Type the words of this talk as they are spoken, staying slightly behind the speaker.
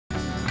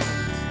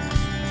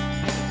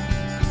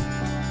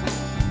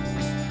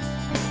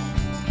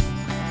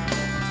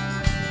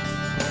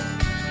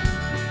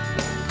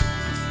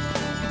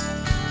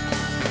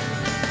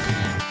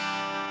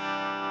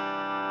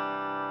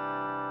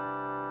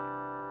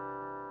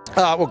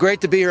Well,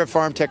 great to be here at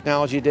Farm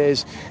Technology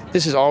Days.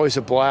 This is always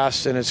a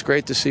blast, and it's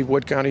great to see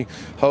Wood County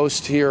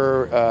host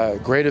here.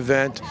 Great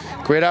event,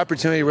 great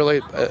opportunity,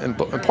 really, in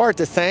part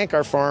to thank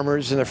our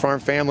farmers and their farm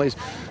families,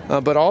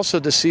 but also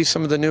to see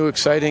some of the new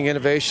exciting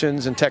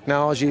innovations and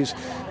technologies.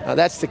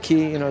 That's the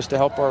key, is to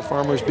help our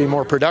farmers be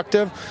more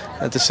productive.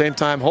 At the same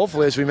time,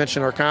 hopefully, as we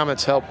mentioned in our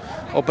comments, help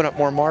open up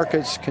more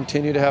markets,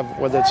 continue to have,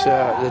 whether it's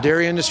the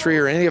dairy industry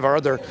or any of our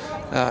other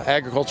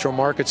agricultural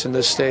markets in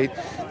this state.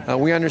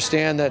 We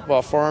understand that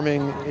while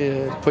farming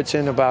puts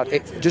in about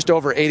just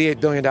over $88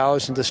 billion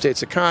into the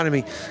state's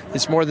economy,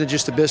 it's more than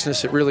just a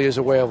business. It really is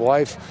a way of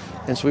life,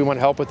 and so we want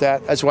to help with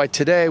that. That's why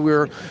today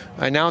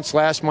I announced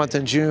last month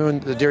in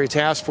June the Dairy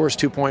Task Force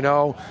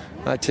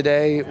 2.0.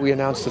 Today we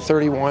announced the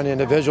 31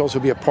 individuals who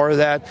will be a part of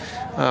that.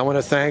 I want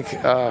to thank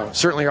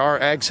certainly our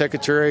Ag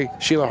Secretary,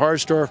 Sheila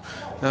Harsdorf,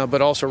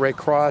 but also Ray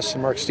Cross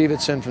and Mark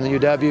Stevenson from the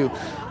UW,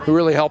 who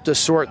really helped us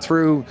sort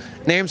through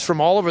names from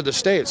all over the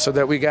state so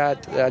that we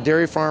got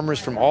dairy farmers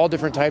from all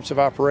different types of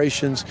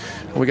operations.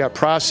 And we got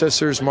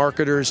processors,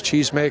 marketers,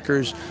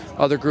 cheesemakers,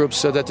 other groups,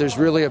 so that there's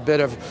really a bit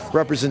of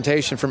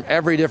representation from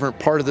every different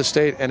part of the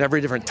state and every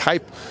different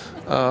type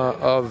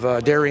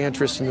of dairy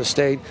interest in the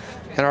state.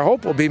 And our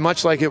hope will be,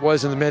 much like it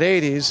was in the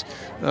mid-'80s,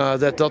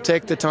 that they'll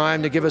take the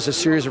time to give us a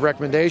series of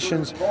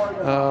recommendations,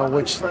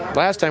 which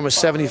last time was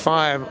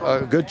 75,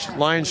 a good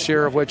lion's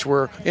share of which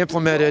were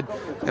implemented.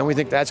 And we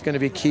think that's going to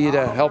be key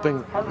to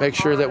helping make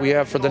sure that we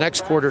have, for the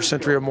next quarter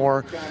century or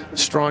more, a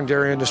strong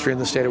dairy industry in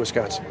the state of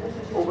Wisconsin.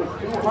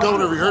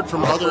 Governor, we heard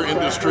from other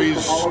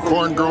industries,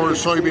 corn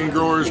growers, soybean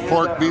growers,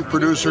 pork, beef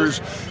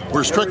producers.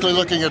 We're strictly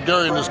looking at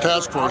dairy in this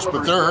task force,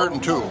 but they're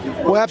hurting too.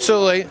 Well,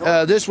 absolutely.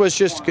 This was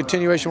just a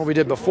continuation of what we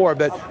did before,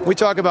 but we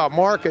talk about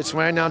markets.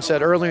 When I announced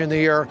that earlier in the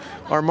year,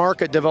 our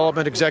market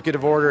development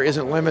executive order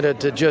isn't limited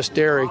to just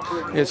dairy.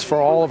 It's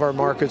for all of our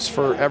markets,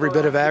 for every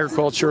bit of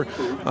agriculture.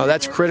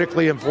 That's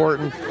critically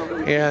important.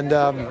 And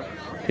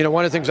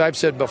one of the things I've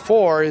said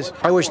before is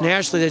I wish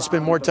nationally they'd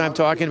spend more time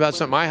talking about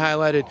something I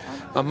highlighted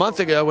a month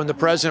ago when the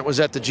president was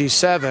at the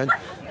G7.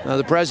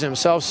 The president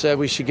himself said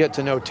we should get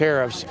to no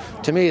tariffs.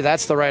 To me,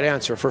 that's the right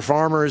answer for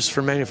farmers,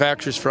 for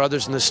manufacturers, for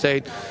others in the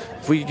state.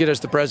 If we could get, as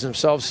the president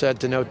himself said,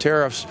 to no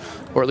tariffs,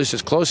 or at least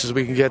as close as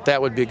we can get,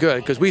 that would be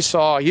good. Because we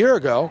saw a year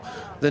ago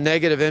the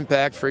negative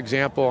impact, for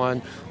example,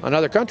 on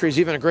other countries,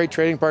 even a great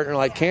trading partner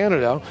like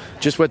Canada,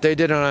 just what they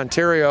did in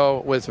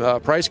Ontario with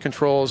price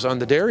controls on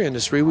the dairy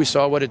industry. We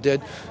saw what it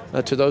did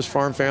to those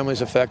farm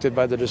families affected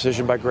by the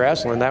decision by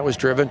Grassland. That was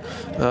driven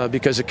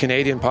because of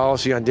Canadian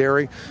policy on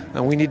dairy.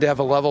 And we need to have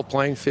a level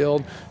playing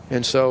field.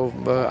 And so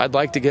I'd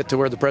like to get to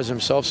where the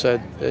president himself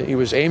said he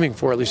was aiming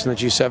for, at least in the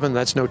G7.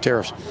 That's no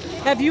tariffs.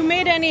 Have you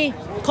made any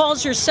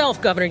calls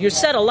yourself, Governor? You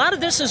said a lot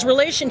of this is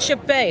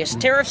relationship-based.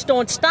 Tariffs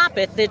don't stop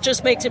it. It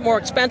just makes it more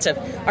expensive.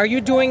 Are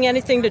you doing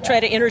anything to try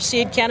to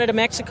intercede Canada,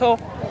 Mexico?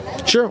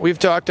 Sure. I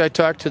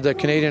talked to the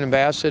Canadian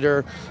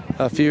ambassador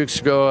a few weeks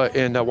ago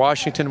in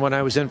Washington when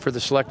I was in for the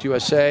Select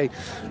USA.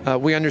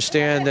 We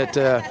understand that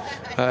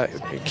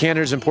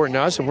Canada is important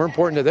to us and we're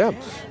important to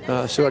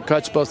them. So it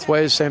cuts both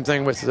ways. Same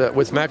thing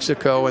with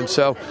Mexico. And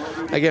so,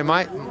 again,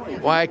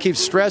 why I keep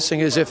stressing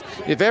is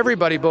if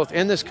everybody, both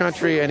in this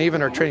country and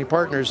even our trading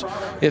partners,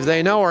 if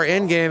they know our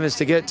end game is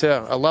to get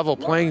to a level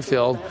playing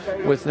field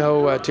with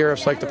no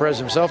tariffs like the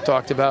president himself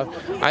talked about,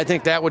 I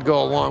think that would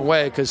go a long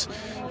way because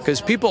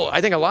people,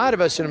 I think a lot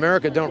of us in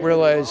America don't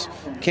realize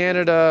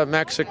Canada,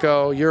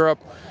 Mexico, Europe,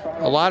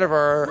 a lot of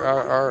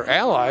our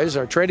allies,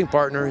 our trading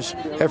partners,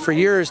 have for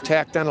years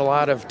tacked on a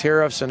lot of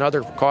tariffs and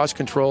other cost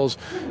controls,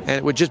 and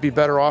it would just be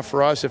better off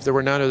for us if there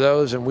were none of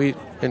those, and we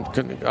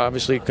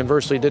obviously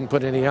conversely didn't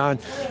put any on.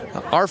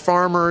 Our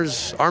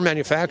farmers, our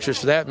manufacturers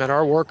for that matter,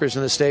 our workers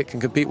in the state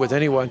can compete with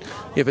anyone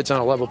if it's on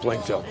a level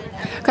playing field.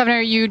 Governor,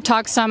 you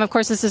talked some, of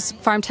course this is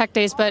Farm Tech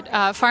Days, but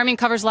farming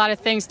covers a lot of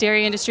things,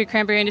 dairy industry,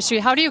 cranberry industry.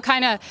 How do you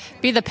kind of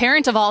be the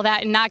parent of all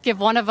that and not give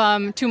one of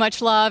them too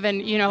much love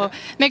and,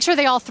 make sure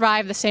they all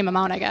thrive the same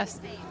amount, I guess?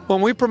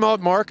 When we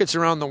promote markets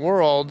around the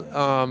world,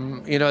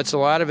 it's a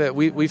lot of it.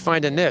 We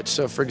find a niche.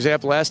 So, for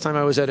example, last time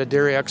I was at a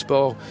dairy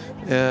expo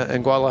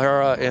in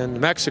Guadalajara in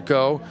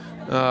Mexico.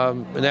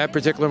 In that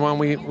particular one,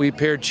 we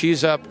paired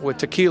cheese up with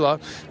tequila,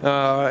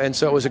 and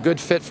so it was a good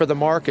fit for the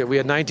market. We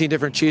had 19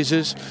 different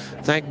cheeses.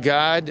 Thank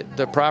God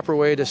the proper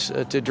way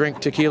to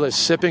drink tequila is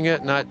sipping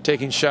it, not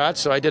taking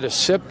shots. So I did a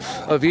sip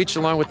of each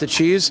along with the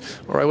cheese,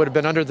 or I would have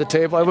been under the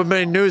table. I would have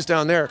been in news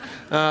down there.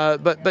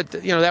 But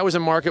that was a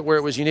market where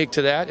it was unique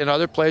to that. In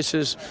other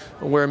places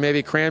where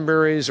maybe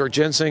cranberries or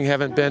ginseng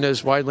haven't been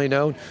as widely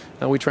known,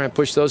 we try and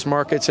push those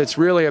markets. It's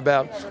really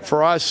about,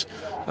 for us,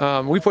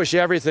 we push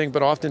everything,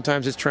 but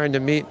oftentimes it's trying to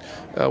meet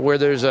where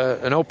there's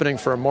an opening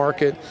for a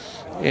market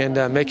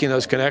and making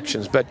those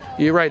connections. But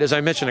you're right, as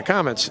I mentioned in the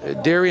comments,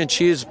 dairy and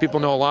cheese people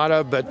know a lot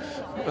of, but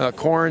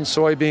corn,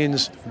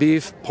 soybeans,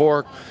 beef,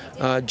 pork,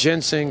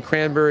 ginseng,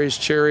 cranberries,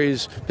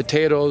 cherries,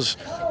 potatoes,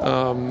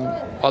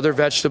 other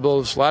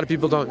vegetables. A lot of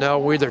people don't know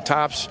we're either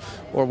tops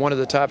or one of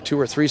the top 2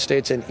 or 3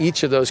 states in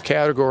each of those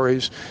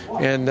categories.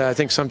 And I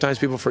think sometimes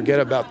people forget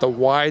about the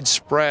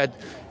widespread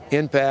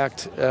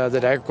impact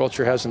that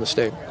agriculture has in the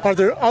state. Are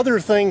there other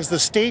things the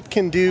state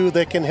can do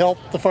that can help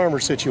the farmer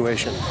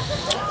situation?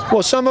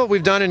 Well, some of what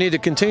we've done and need to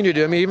continue to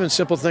do. I mean, even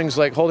simple things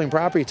like holding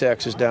property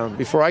taxes down.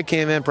 Before I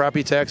came in,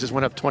 property taxes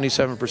went up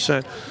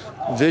 27%.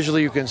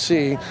 Visually, you can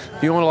see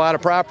if you own a lot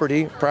of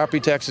property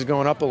taxes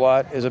going up a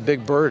lot is a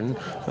big burden.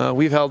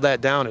 We've held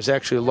that down. It's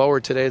actually lower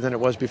today than it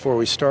was before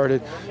we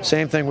started.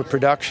 Same thing with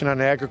production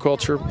on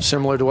agriculture,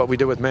 similar to what we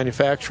did with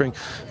manufacturing.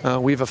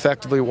 We've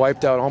effectively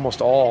wiped out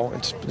almost all.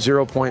 It's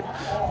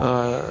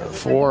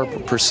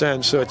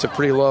 0.4%, so it's a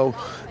pretty low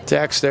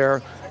tax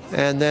there.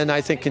 And then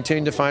I think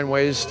continue to find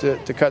ways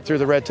to cut through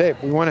the red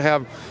tape. We want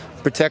to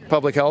protect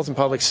public health and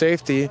public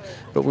safety,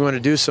 but we want to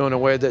do so in a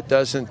way that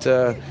doesn't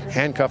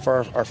handcuff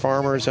our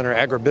farmers and our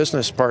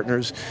agribusiness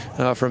partners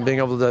from being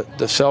able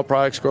to sell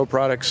products, grow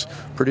products,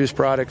 produce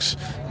products.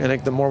 And I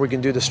think the more we can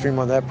do to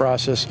streamline that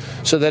process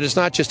so that it's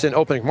not just in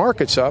opening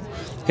markets up,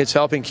 it's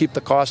helping keep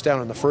the cost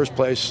down in the first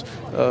place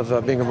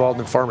of being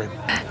involved in farming.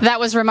 That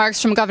was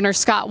remarks from Governor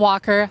Scott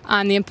Walker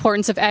on the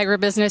importance of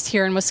agribusiness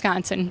here in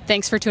Wisconsin.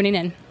 Thanks for tuning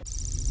in.